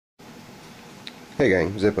Hey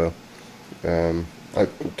gang, Zippo.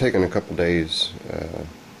 I've taken a couple days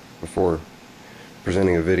before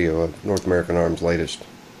presenting a video of North American Arms' latest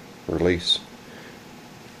release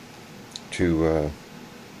to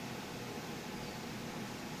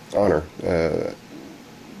honor the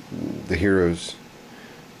heroes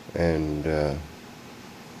and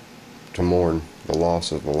to mourn the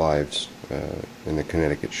loss of the lives in the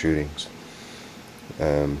Connecticut shootings.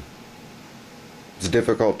 It's a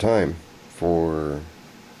difficult time for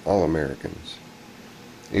all Americans,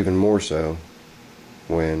 even more so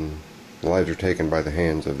when lives are taken by the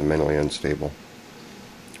hands of the mentally unstable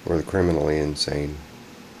or the criminally insane,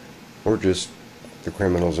 or just the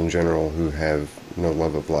criminals in general who have no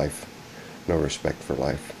love of life, no respect for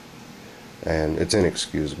life. And it's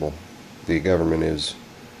inexcusable. The government is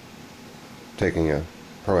taking a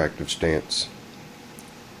proactive stance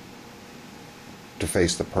to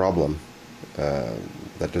face the problem.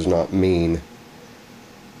 That does not mean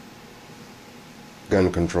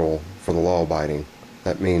gun control for the law-abiding.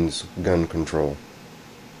 That means gun control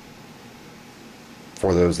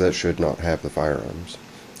for those that should not have the firearms.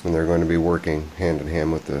 And they're going to be working hand in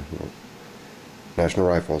hand with the National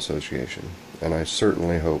Rifle Association. And I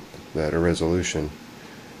certainly hope that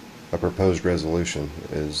a proposed resolution,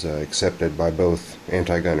 is accepted by both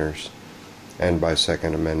anti-gunners and by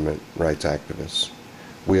Second Amendment rights activists.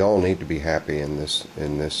 We all need to be happy in this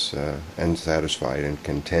and satisfied and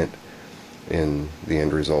content in the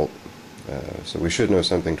end result. So we should know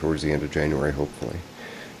something towards the end of January, hopefully.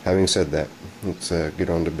 Having said that, let's get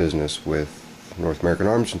on to business with North American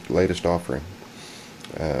Arms' latest offering.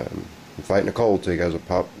 I'm fighting a cold, so you guys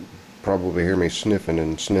will probably hear me sniffing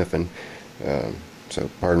and sniffing.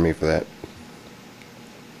 So pardon me for that.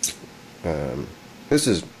 This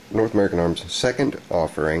is North American Arms' second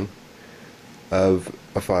offering of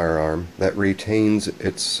a firearm that retains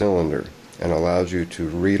its cylinder and allows you to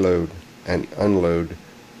reload and unload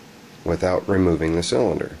without removing the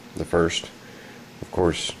cylinder. The first, of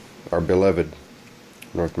course, our beloved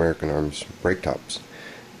North American Arms brake tops,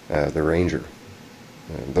 the Ranger.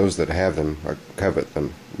 Those that have them covet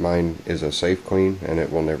them. Mine is a safe clean and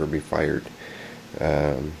it will never be fired.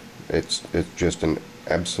 It's just an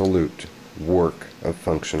absolute work of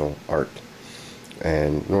functional art.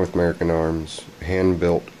 And North American Arms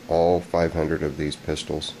hand-built all 500 of these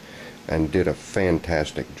pistols and did a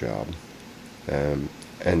fantastic job.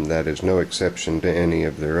 And that is no exception to any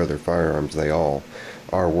of their other firearms. They all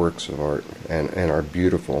are works of art and are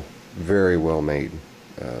beautiful, very well made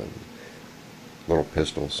little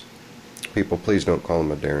pistols. People, please don't call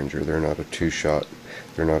them a Derringer. They're not a two-shot.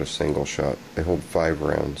 They're not a single shot. They hold 5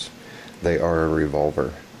 rounds. They are a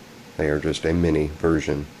revolver. They are just a mini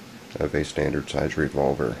version of a standard size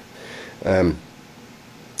revolver. The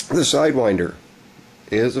Sidewinder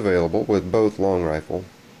is available with both long rifle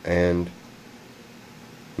and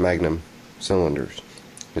Magnum cylinders.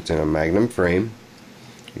 It's in a Magnum frame.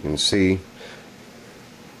 You can see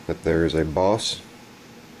that there is a boss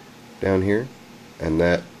down here, and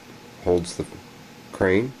that holds the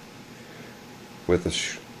crane with a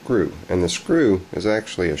screw. And the screw is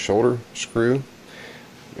actually a shoulder screw.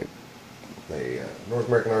 North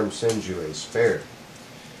American Arms sends you a spare.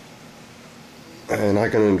 And I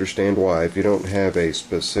can understand why. If you don't have a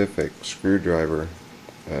specific screwdriver,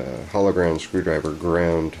 hollow ground screwdriver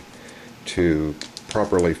ground to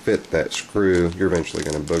properly fit that screw, you're eventually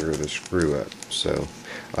going to booger the screw up. So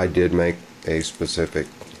I did make a specific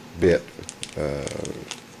bit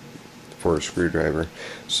for a screwdriver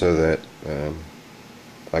so that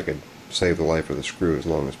I could save the life of the screw as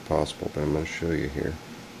long as possible. But I'm going to show you here.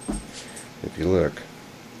 If you look,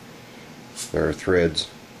 there are threads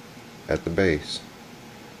at the base,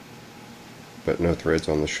 but no threads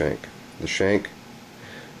on the shank. The shank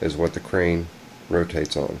is what the crane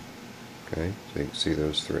rotates on. Okay, so you can see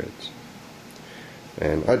those threads.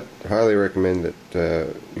 And I'd highly recommend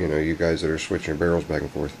that you guys that are switching barrels back and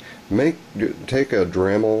forth, take a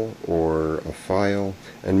Dremel or a file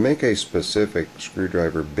and make a specific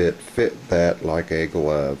screwdriver bit fit that like a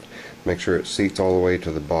glove. Make sure it seats all the way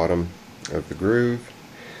to the bottom of the groove,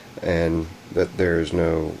 and that there is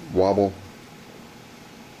no wobble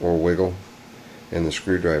or wiggle in the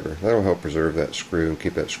screwdriver. That'll help preserve that screw and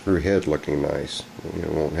keep that screw head looking nice. It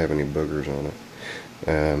won't have any boogers on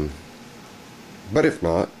it. But if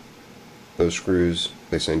not, those screws,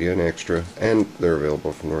 they send you an extra, and they're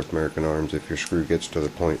available from North American Arms if your screw gets to the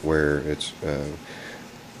point where it's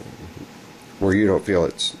where you don't feel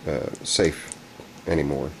it's safe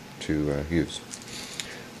anymore to use.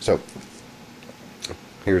 So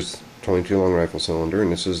here's 22 long rifle cylinder,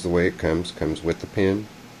 and this is the way it comes with the pin.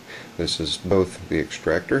 This is both the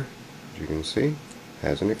extractor, as you can see,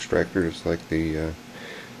 has an extractor just like the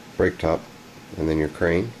brake top, and then your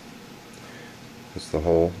crane. It's the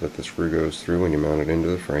hole that the screw goes through when you mount it into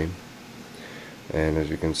the frame. And as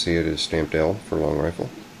you can see, it is stamped L for long rifle.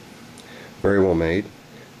 Very well made.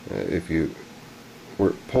 If you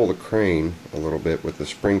pull the crane a little bit with the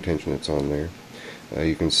spring tension that's on there,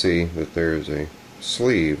 you can see that there is a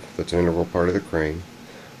sleeve that's an integral part of the crane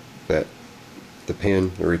that the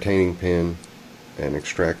pin, the retaining pin and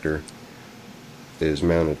extractor is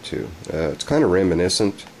mounted to. It's kind of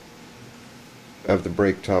reminiscent of the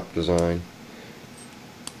brake top design.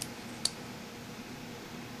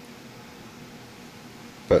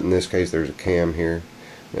 But in this case there's a cam here.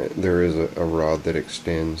 There is a rod that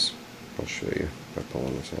extends. I'll show you by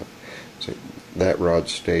pulling this out. See, that rod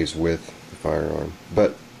stays with the firearm.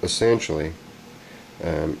 But essentially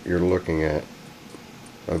you're looking at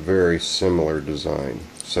a very similar design.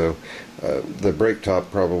 So the brake top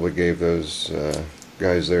probably gave those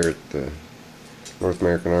guys there at the North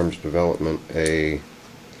American Arms Development a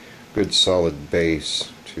good solid base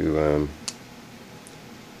to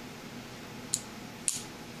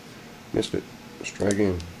missed it. Let's try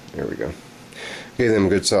again. There we go. Gave them a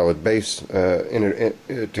good solid base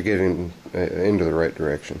to get into the right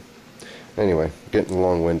direction. Anyway, getting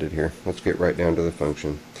long-winded here. Let's get right down to the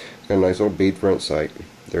function. It's got a nice little bead front sight.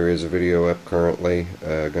 There is a video up currently.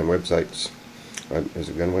 Gun websites. Is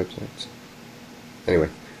it gun websites? Anyway,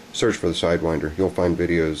 search for the Sidewinder. You'll find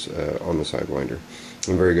videos on the Sidewinder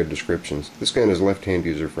and very good descriptions. This gun is left-hand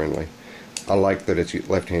user-friendly. I like that it's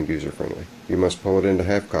left-hand user-friendly. You must pull it into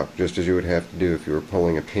half-cock, just as you would have to do if you were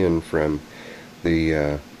pulling a pin from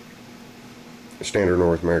the standard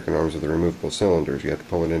North American Arms with the removable cylinders. You have to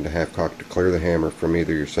pull it into half-cock to clear the hammer from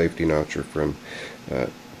either your safety notch or from,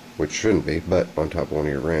 which shouldn't be, but on top of one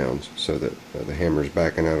of your rounds, so that the hammer's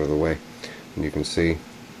backing out of the way. And you can see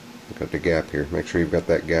you've got the gap here. Make sure you've got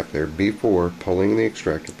that gap there before pulling the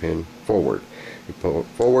extractor pin forward. You pull it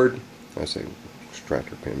forward, I say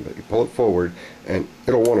extractor pin, but you pull it forward and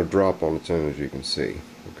it'll want to drop on its own, as you can see.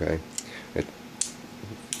 Okay, it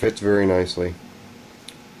fits very nicely.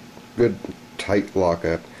 Good tight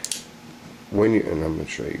lockup. When you, and I'm going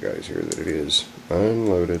to show you guys here that it is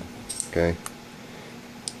unloaded. Okay,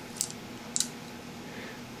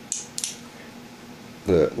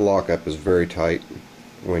 the lockup is very tight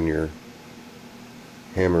when your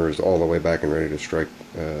hammer is all the way back and ready to strike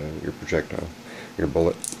your projectile, your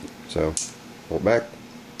bullet. So pull it back,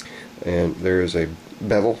 and there is a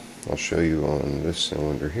bevel. I'll show you on this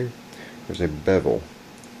cylinder here. There's a bevel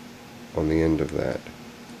on the end of that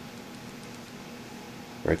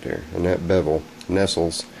right there, and that bevel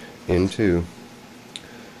nestles into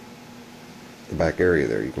the back area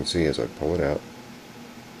there. You can see as I pull it out,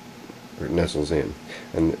 it nestles in,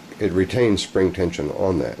 and it retains spring tension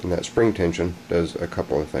on that, and that spring tension does a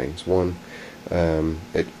couple of things. One,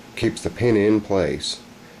 it keeps the pin in place,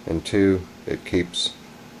 and two, it keeps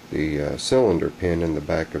the cylinder pin in the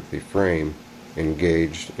back of the frame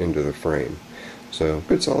engaged into the frame. So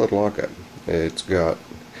good solid lockup. It's got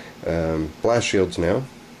blast shields now,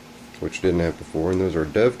 which didn't have before, and those are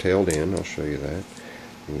dovetailed in. I'll show you that.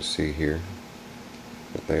 You can see here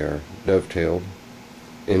that they are dovetailed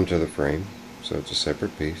into the frame, so it's a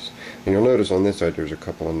separate piece. And you'll notice on this side there's a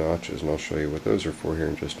couple of notches, and I'll show you what those are for here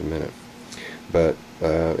in just a minute. But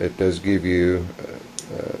it does give you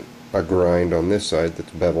a grind on this side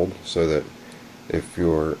that's beveled, so that if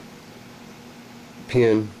your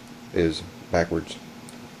pin is backwards,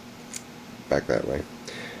 back that way,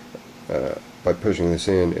 by pushing this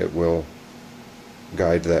in, it will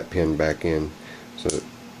guide that pin back in so that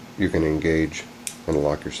you can engage and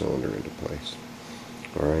lock your cylinder into place.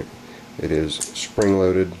 Alright, it is spring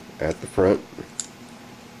loaded at the front,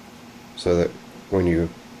 so that when you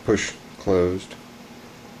push closed,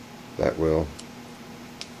 that will,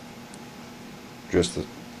 just the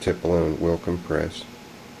tip alone will compress.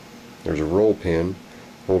 There's a roll pin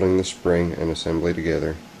holding the spring and assembly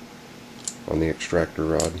together on the extractor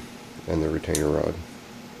rod and the retainer rod.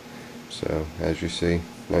 So as you see,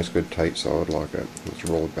 nice good tight solid lockup. Let's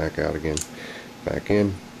roll it back out again. Back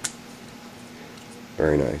in.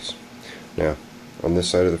 Very nice. Now on this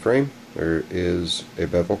side of the frame there is a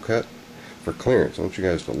bevel cut for clearance. I want you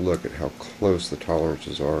guys to look at how close the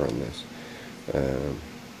tolerances are on this.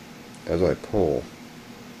 As I pull,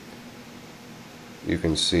 you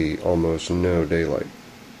can see almost no daylight.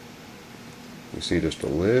 You see just a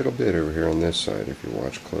little bit over here on this side if you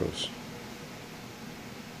watch close.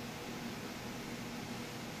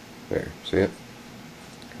 There, see it?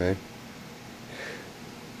 Okay.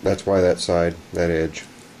 That's why that side, that edge,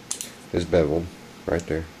 is beveled right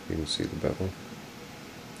there. You can see the bevel.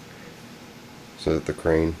 so that the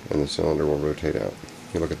crane and the cylinder will rotate out.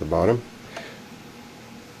 You look at the bottom,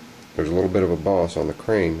 there's a little bit of a boss on the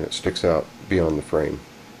crane that sticks out beyond the frame.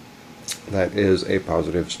 That is a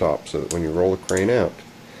positive stop, so that when you roll the crane out,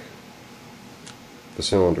 the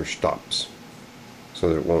cylinder stops so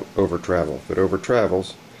that it won't over travel. If it over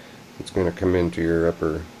travels, it's going to come into your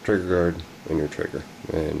upper trigger guard and your trigger,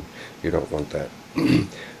 and you don't want that.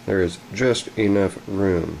 There is just enough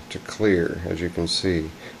room to clear, as you can see,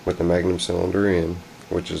 with the magnum cylinder in,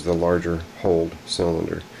 which is the larger hold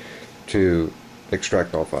cylinder, to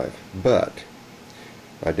extract all 5. But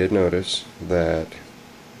I did notice that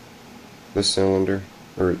this cylinder,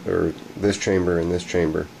 or this chamber and this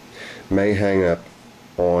chamber, may hang up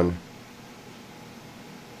on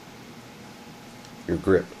your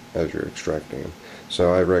grip as you're extracting them.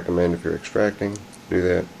 So I recommend, if you're extracting, do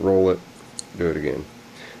that, roll it, do it again.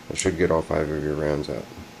 It should get all 5 of your rounds out.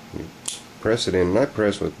 You press it in, and I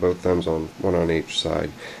press with both thumbs on, one on each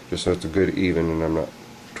side, just so it's a good even and I'm not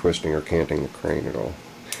twisting or canting the crane at all.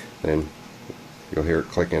 Then you'll hear it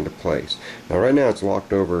click into place. Now right now it's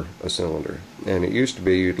locked over a cylinder, and it used to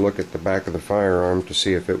be you'd look at the back of the firearm to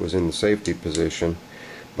see if it was in the safety position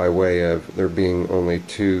by way of there being only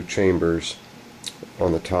 2 chambers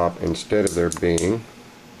on the top instead of there being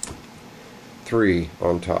 3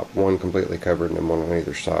 on top, 1 completely covered and 1 on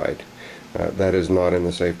either side. That is not in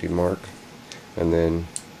the safety mark. And then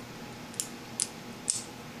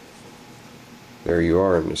there you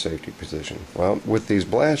are in the safety position. Well, with these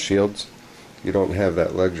blast shields, you don't have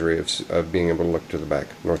that luxury of being able to look to the back.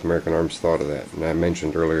 North American Arms thought of that, and I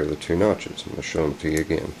mentioned earlier the 2 notches. I'm going to show them to you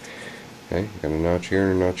again. Okay, you got a notch here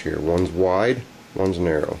and a notch here. One's wide, one's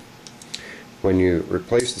narrow. When you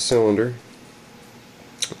replace the cylinder,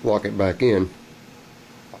 lock it back in,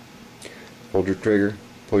 hold your trigger,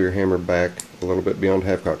 pull your hammer back a little bit beyond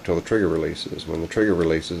half cock till the trigger releases. When the trigger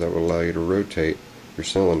releases, that will allow you to rotate your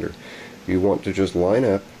cylinder. You want to just line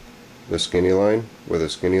up the skinny line with a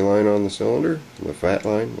skinny line on the cylinder, and the fat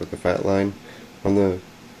line with the fat line on the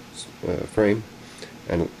frame,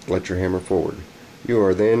 and let your hammer forward. You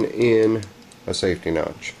are then in a safety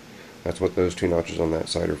notch. That's what those 2 notches on that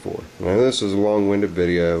side are for. Now this is a long-winded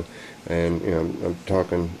video, and I'm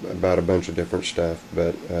talking about a bunch of different stuff,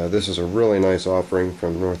 but this is a really nice offering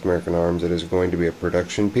from North American Arms. It is going to be a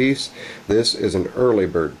production piece. This is an early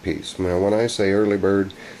bird piece. Now when I say early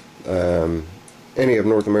bird, any of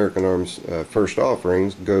North American Arms' first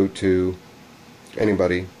offerings go to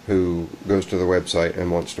anybody who goes to the website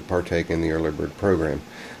and wants to partake in the early bird program.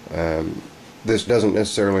 This doesn't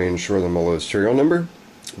necessarily ensure them a lowest serial number,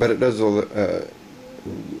 but it does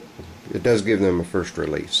give them a first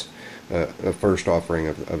release, a first offering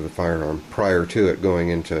of the firearm prior to it going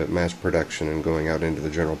into mass production and going out into the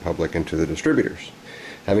general public and to the distributors.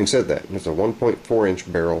 Having said that, it's a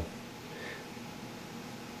 1.4-inch barrel.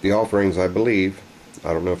 The offerings, I believe,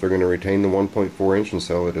 I don't know if they're going to retain the 1.4-inch and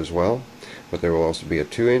sell it as well, but there will also be a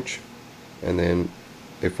 2-inch and then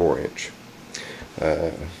a 4-inch.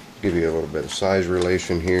 Give you a little bit of size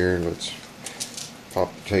relation here. Let's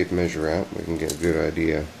pop the tape measure out. We can get a good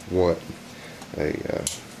idea what a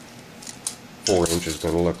 4-inch is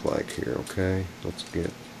going to look like here. Okay, let's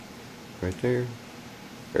get right there.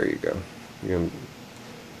 There you go. You're going to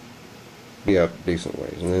be up decent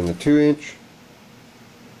ways. And then the 2-inch,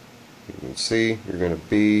 you can see you're going to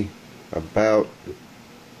be about,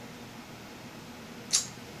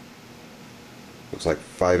 looks like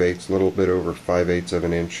 5/8, a little bit over 5/8 of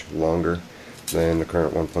an inch longer than the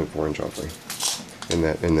current 1.4-inch offering in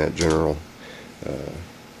that general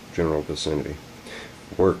vicinity.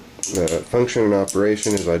 Function and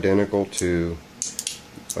operation is identical to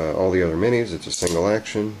all the other minis. It's a single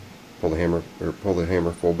action. Pull the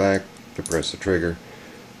hammer full back to press the trigger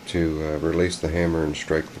to release the hammer and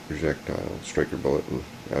strike the projectile, strike your bullet, and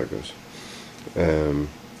out it goes.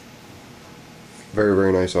 Very,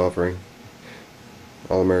 very nice offering.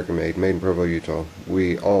 All American made in Provo, Utah.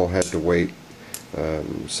 We all had to wait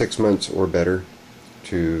 6 months or better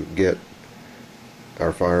to get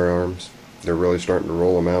our firearms. They're really starting to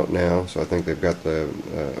roll them out now, so I think they've got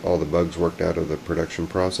all the bugs worked out of the production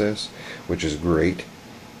process, which is great.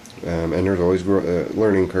 And there's always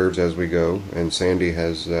learning curves as we go, and Sandy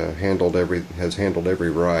has handled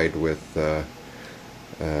every ride with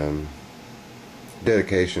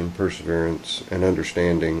dedication, perseverance, and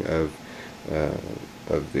understanding of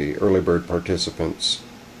the early bird participants'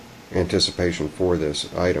 anticipation for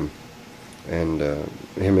this item. And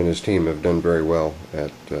him and his team have done very well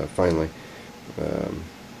at finally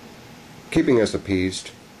keeping us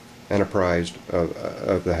appeased and apprised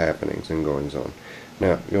of the happenings and goings on.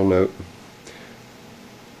 Now, you'll note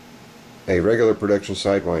A regular production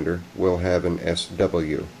Sidewinder will have an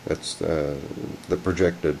SW. That's the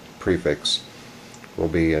projected prefix will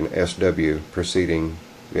be an SW preceding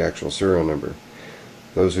the actual serial number.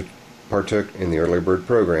 Those who partook in the early bird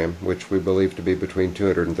program, which we believe to be between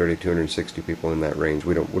 230 260 people in that range,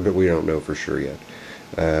 we don't know for sure yet,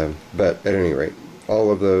 but at any rate, all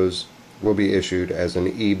of those will be issued as an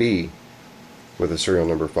EB with a serial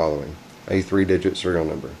number following, a 3-digit serial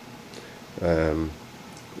number.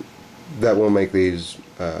 That will make these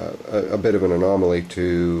a bit of an anomaly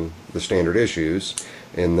to the standard issues,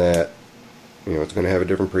 in that it's going to have a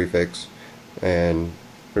different prefix and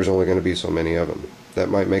there's only going to be so many of them. That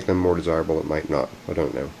might make them more desirable, it might not, I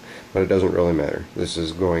don't know, but it doesn't really matter. This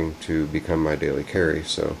is going to become my daily carry,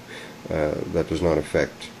 so that does not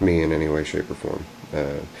affect me in any way, shape, or form.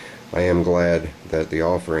 I am glad that the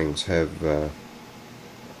offerings have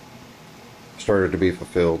started to be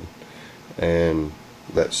fulfilled, and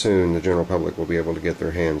that soon the general public will be able to get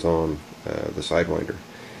their hands on the Sidewinder.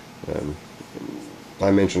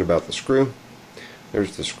 I mentioned about the screw.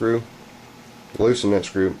 There's the screw. Loosen that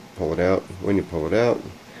screw, pull it out. When you pull it out,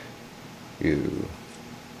 you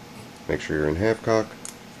make sure you're in half cock,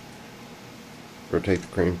 rotate the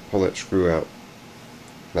crane, pull that screw out.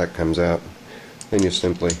 That comes out. Then you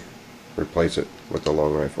simply replace it with the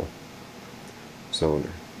long rifle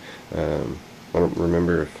cylinder. I don't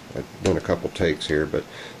remember if I've done a couple takes here, but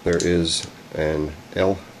there is an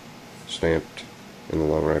L stamped in the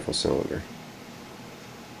long rifle cylinder.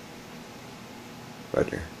 Right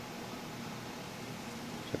there.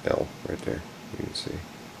 L right there, you can see.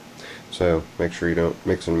 So make sure you don't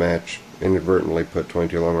mix and match, inadvertently put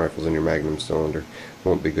 22 long rifles in your Magnum cylinder.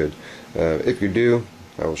 Won't be good. If you do,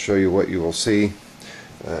 I will show you what you will see.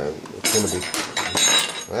 It's going to be,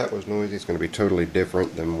 that was noisy. It's going to be totally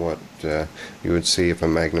different than what you would see if a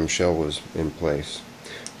Magnum shell was in place.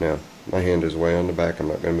 Now, my hand is way on the back. I'm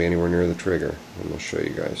not going to be anywhere near the trigger. I'm going to show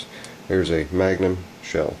you guys. Here's a Magnum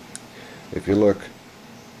shell. If you look,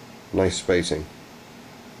 nice spacing.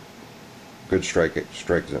 Good strike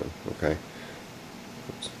zone, okay?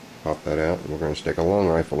 Let's pop that out, and we're going to stick a long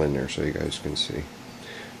rifle in there so you guys can see.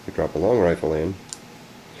 You drop a long rifle in,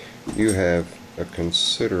 you have a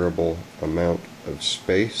considerable amount of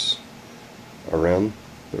space around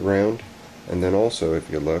the round, and then also, if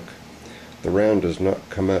you look, the round does not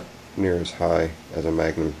come up near as high as a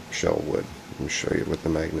Magnum shell would. Let me show you with the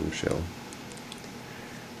Magnum shell.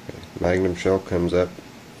 Okay. Magnum shell comes up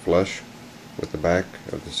flush with the back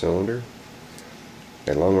of the cylinder.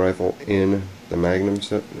 A long rifle in the Magnum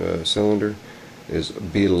cylinder is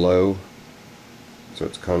below, so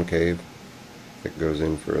it's concave. It goes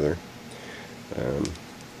in further.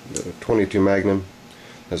 The 22 Magnum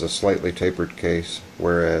has a slightly tapered case,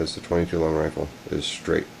 whereas the 22 long rifle is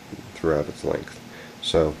straight throughout its length.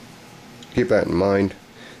 So keep that in mind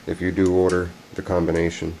if you do order the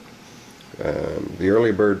combination. The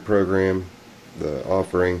early bird program, the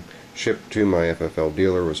offering shipped to my FFL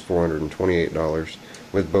dealer, was $428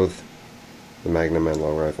 with both the Magnum and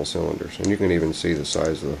long rifle cylinders, and you can even see the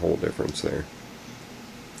size of the hole difference there.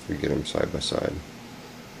 You get them side by side.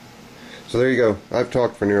 So there you go. I've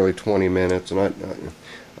talked for nearly 20 minutes, and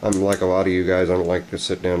I'm like a lot of you guys. I don't like to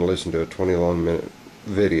sit down and listen to a 20-minute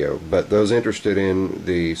video, but those interested in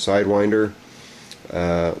the Sidewinder,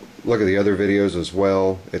 look at the other videos as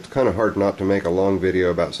well. It's kind of hard not to make a long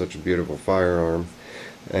video about such a beautiful firearm,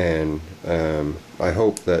 and I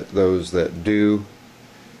hope that those that do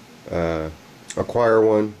acquire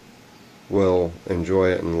one will enjoy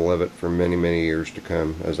it and love it for many, many years to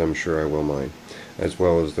come, as I'm sure I will mine, as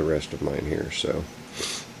well as the rest of mine here. So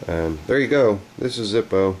there you go. This is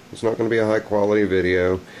Zippo. It's not going to be a high quality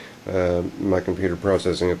video. My computer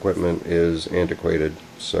processing equipment is antiquated,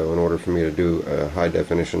 so in order for me to do a high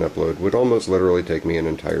definition upload would almost literally take me an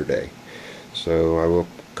entire day. So I will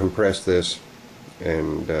compress this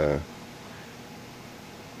and get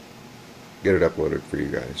it uploaded for you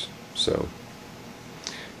guys. So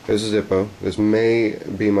this is Zippo. This may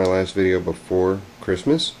be my last video before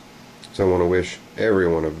Christmas, so I want to wish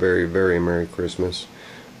everyone a very, very Merry Christmas.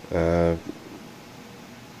 It's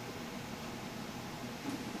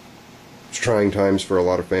trying times for a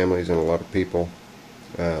lot of families and a lot of people.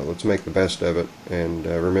 Let's make the best of it, and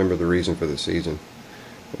remember the reason for the season.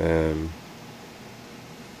 In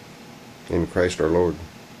Christ our Lord.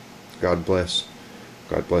 God bless.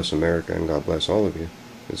 God bless America, and God bless all of you.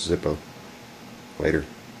 This is Zippo. Later.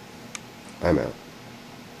 I'm out.